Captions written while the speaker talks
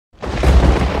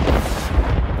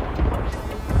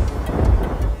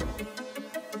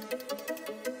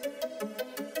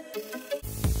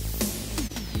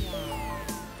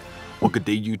good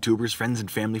day, YouTubers, friends,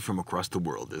 and family from across the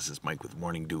world. This is Mike with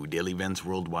Morning Dew Daily Events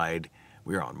Worldwide.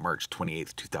 We are on March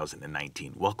 28th,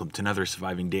 2019. Welcome to another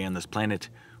surviving day on this planet.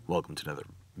 Welcome to another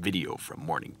video from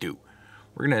Morning Dew.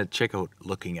 We're going to check out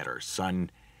looking at our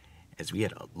sun as we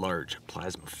had a large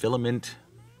plasma filament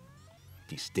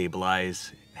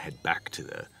destabilize, head back to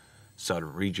the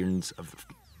southern regions of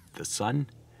the sun.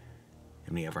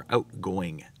 And we have our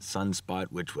outgoing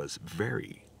sunspot, which was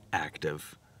very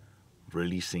active,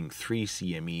 releasing 3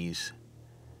 CMEs,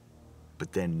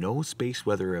 but then no space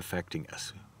weather affecting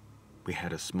us. We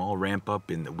had a small ramp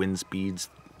up in the wind speeds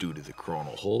due to the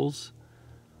coronal holes,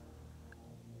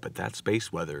 but that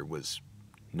space weather was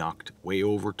knocked way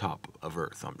over top of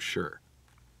Earth, I'm sure.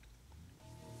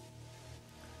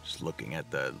 Just looking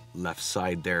at the left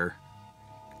side there,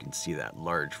 you can see that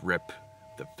large rip,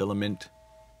 the filament,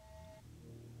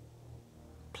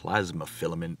 plasma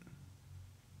filament.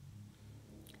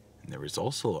 And there was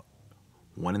also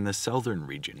one in the southern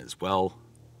region as well.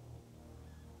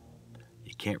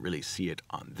 You can't really see it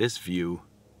on this view,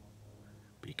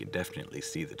 but you can definitely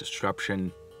see the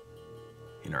disruption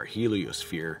in our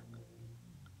heliosphere.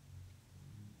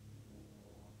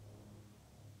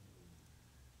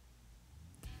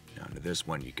 Now to this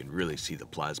one, you can really see the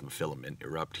plasma filament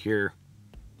erupt here,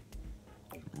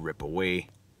 rip away,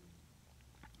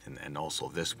 and then also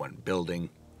this one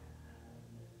building,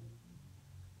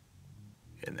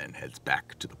 and then heads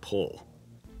back to the pole.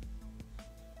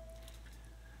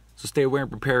 So stay aware and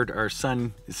prepared. Our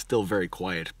sun is still very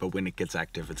quiet, but when it gets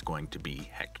active, it's going to be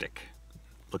hectic.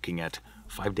 Looking at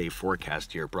 5-day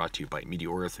forecast here, brought to you by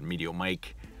Meteo Earth and Meteo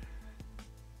Mike.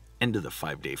 End of the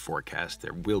 5-day forecast,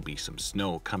 there will be some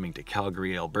snow coming to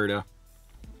Calgary, Alberta.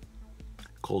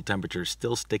 Cold temperatures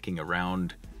still sticking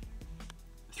around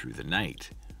through the night,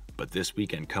 but this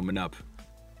weekend coming up,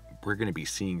 we're going to be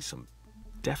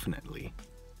definitely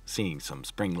seeing some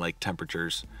spring-like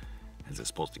temperatures, as it's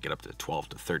supposed to get up to 12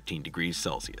 to 13 degrees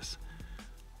Celsius.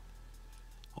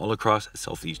 All across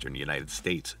southeastern United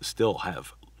States still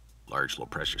have large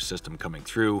low-pressure system coming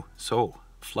through, so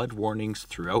flood warnings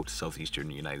throughout southeastern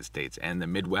United States and the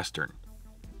Midwestern,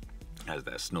 as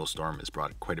that snowstorm has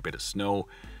brought quite a bit of snow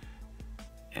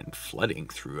and flooding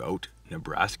throughout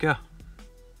Nebraska.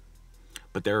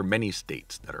 But there are many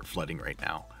states that are flooding right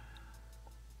now.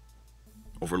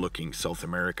 Overlooking South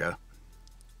America,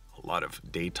 a lot of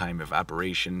daytime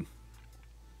evaporation.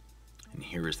 And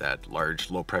here is that large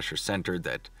low pressure center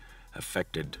that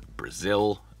affected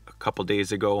Brazil a couple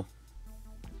days ago.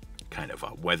 Kind of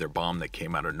a weather bomb that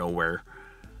came out of nowhere.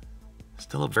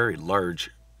 Still a very large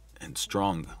and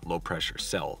strong low pressure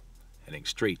cell heading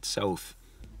straight south.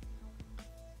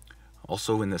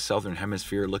 Also in the southern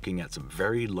hemisphere, looking at some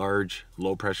very large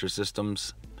low pressure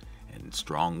systems and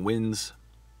strong winds.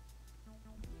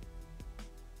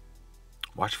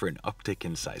 Watch for an uptick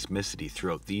in seismicity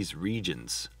throughout these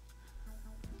regions.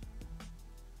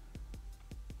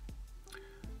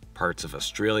 Parts of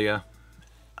Australia,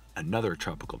 another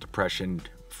tropical depression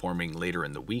forming later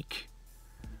in the week.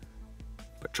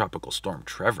 But Tropical Storm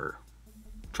Trevor,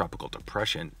 tropical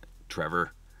depression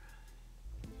Trevor,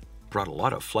 brought a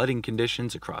lot of flooding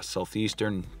conditions across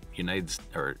southeastern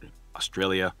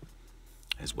Australia,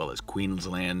 as well as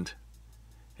Queensland,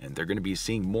 and they're going to be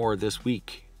seeing more this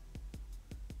week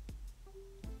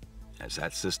as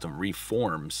that system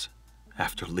reforms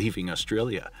after leaving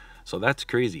Australia. So that's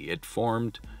crazy. It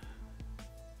formed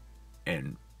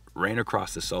and ran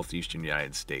across the southeastern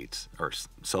United States, or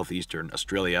southeastern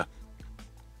Australia,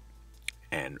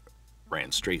 and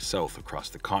ran straight south across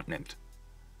the continent.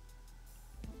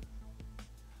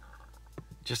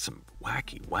 Just some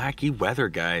wacky weather,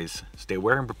 guys. Stay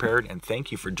aware and prepared, and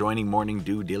thank you for joining Morning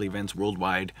Dew Daily Events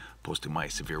Worldwide, posting my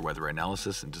severe weather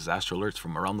analysis and disaster alerts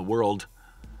from around the world.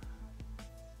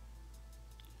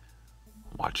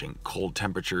 Watching cold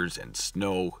temperatures and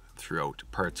snow throughout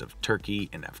parts of Turkey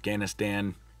and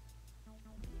Afghanistan.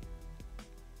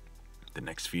 The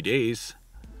next few days,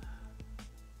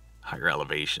 higher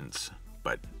elevations,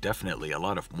 but definitely a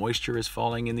lot of moisture is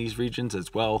falling in these regions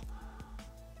as well.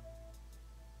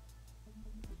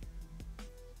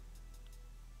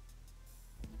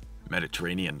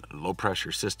 Mediterranean low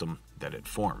pressure system that had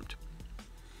formed.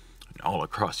 And all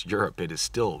across Europe, it is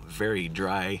still very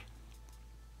dry.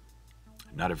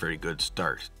 Not a very good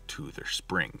start to their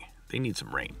spring. They need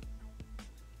some rain.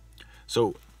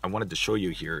 So I wanted to show you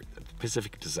here that the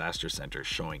Pacific Disaster Center is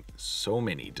showing so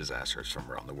many disasters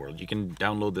from around the world. You can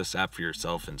download this app for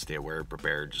yourself and stay aware and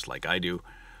prepared just like I do.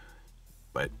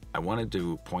 But I wanted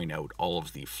to point out all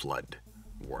of the flood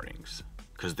warnings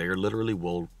because they are literally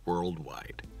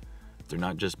worldwide. They're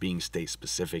not just being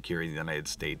state-specific here in the United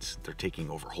States. They're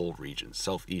taking over whole regions,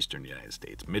 southeastern United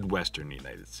States, midwestern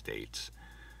United States,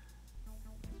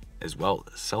 as well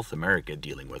as South America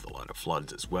dealing with a lot of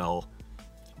floods as well,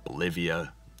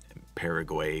 Bolivia and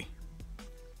Paraguay.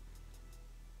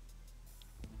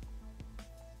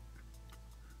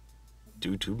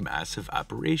 Due to massive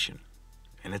evaporation.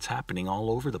 And it's happening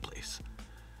all over the place,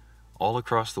 all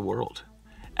across the world.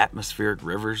 Atmospheric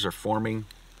rivers are forming,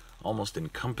 almost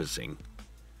encompassing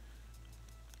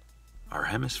our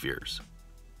hemispheres.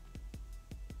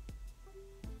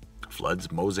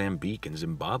 Floods Mozambique and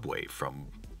Zimbabwe from,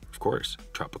 of course,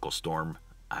 Tropical Storm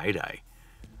Idai.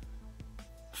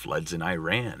 Floods in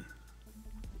Iran.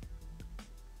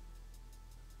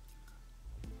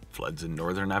 Floods in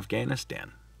northern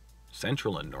Afghanistan,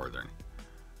 central and northern.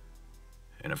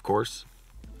 And of course,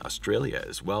 Australia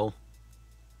as well.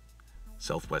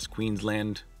 Southwest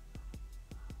Queensland,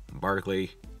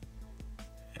 Barclay,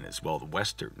 and as well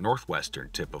the northwestern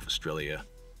tip of Australia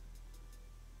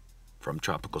from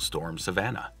Tropical Storm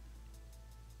Savannah.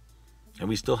 And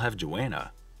we still have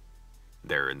Joanna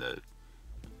there in the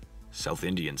South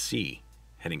Indian Sea,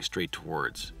 heading straight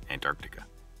towards Antarctica.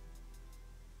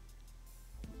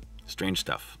 Strange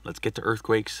stuff. Let's get to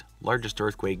earthquakes. Largest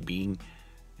earthquake being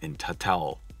in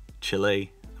Tatal,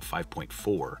 Chile,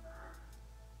 5.4.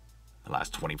 The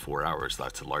last 24 hours,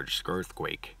 that's the largest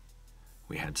earthquake.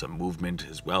 We had some movement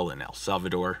as well in El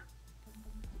Salvador,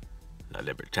 La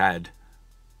Libertad,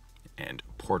 and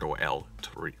Porto El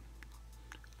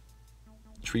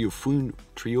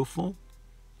Triunfo?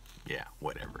 Yeah,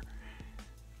 whatever.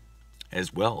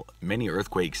 As well, many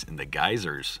earthquakes in the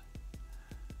geysers,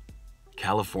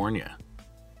 California.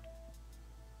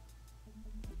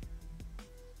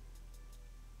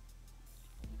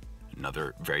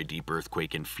 Another very deep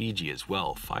earthquake in Fiji as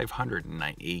well,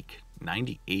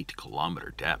 598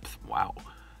 kilometer depth. Wow,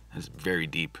 that's very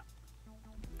deep.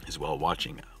 As well,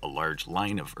 watching a large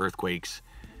line of earthquakes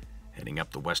heading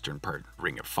up the western part,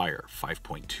 Ring of Fire,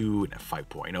 5.2 and a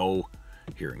 5.0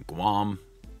 here in Guam.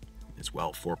 As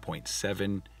well,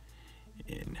 4.7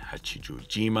 in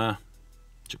Hachijojima,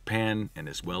 Japan, and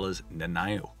as well as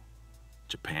Nanayo,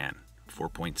 Japan,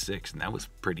 4.6, and that was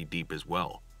pretty deep as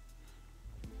well.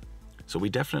 So we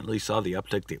definitely saw the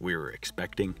uptick that we were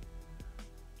expecting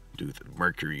due to the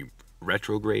Mercury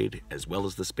retrograde as well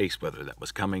as the space weather that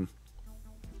was coming.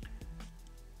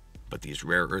 But these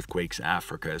rare earthquakes in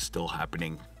Africa is still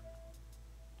happening.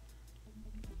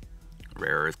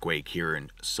 Rare earthquake here in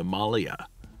Somalia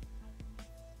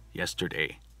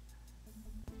yesterday,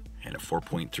 and a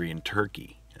 4.3 in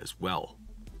Turkey as well.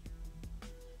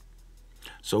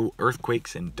 So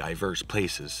earthquakes in diverse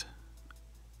places,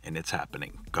 and it's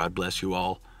happening. God bless you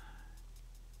all.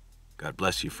 God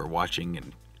bless you for watching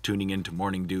and tuning into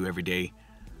Morning Dew every day.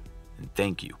 And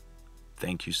thank you.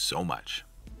 Thank you so much.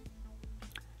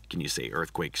 Can you say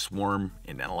earthquake swarm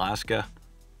in Alaska?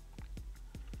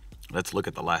 Let's look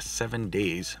at the last 7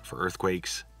 days for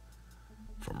earthquakes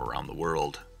from around the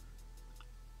world.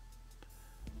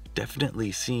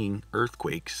 Definitely seeing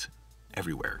earthquakes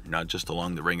everywhere, not just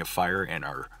along the Ring of Fire and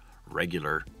our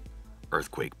regular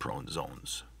earthquake-prone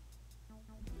zones.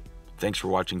 Thanks for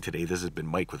watching today. This has been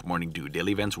Mike with Morning Dew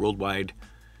Daily Events Worldwide.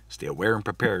 Stay aware and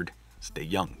prepared, stay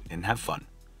young and have fun,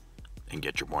 and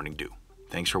get your Morning Dew.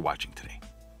 Thanks for watching today.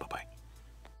 Bye-bye.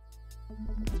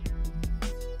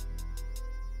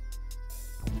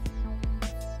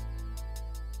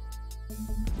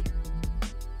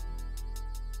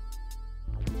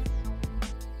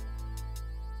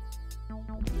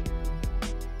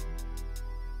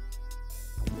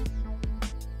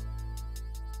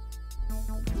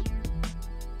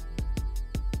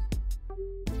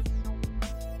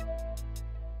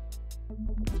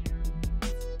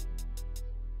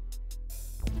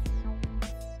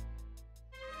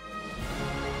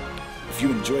 If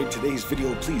you enjoyed today's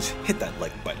video, please hit that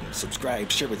like button,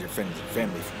 subscribe, share with your friends and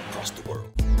family from across the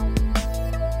world.